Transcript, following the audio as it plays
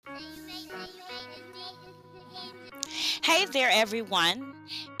Hey there, everyone.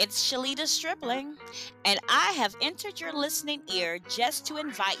 It's Shalita Stripling, and I have entered your listening ear just to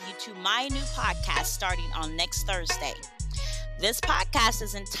invite you to my new podcast starting on next Thursday. This podcast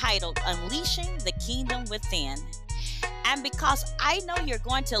is entitled Unleashing the Kingdom Within. And because I know you're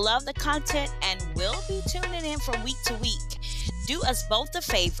going to love the content and will be tuning in from week to week, do us both a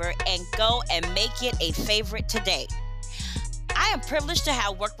favor and go and make it a favorite today. I am privileged to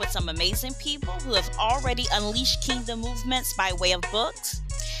have worked with some amazing people who have already unleashed kingdom movements by way of books,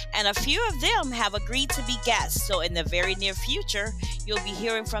 and a few of them have agreed to be guests. So, in the very near future, you'll be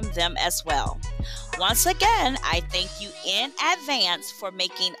hearing from them as well. Once again, I thank you in advance for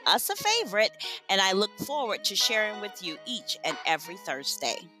making us a favorite, and I look forward to sharing with you each and every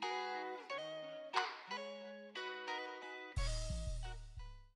Thursday.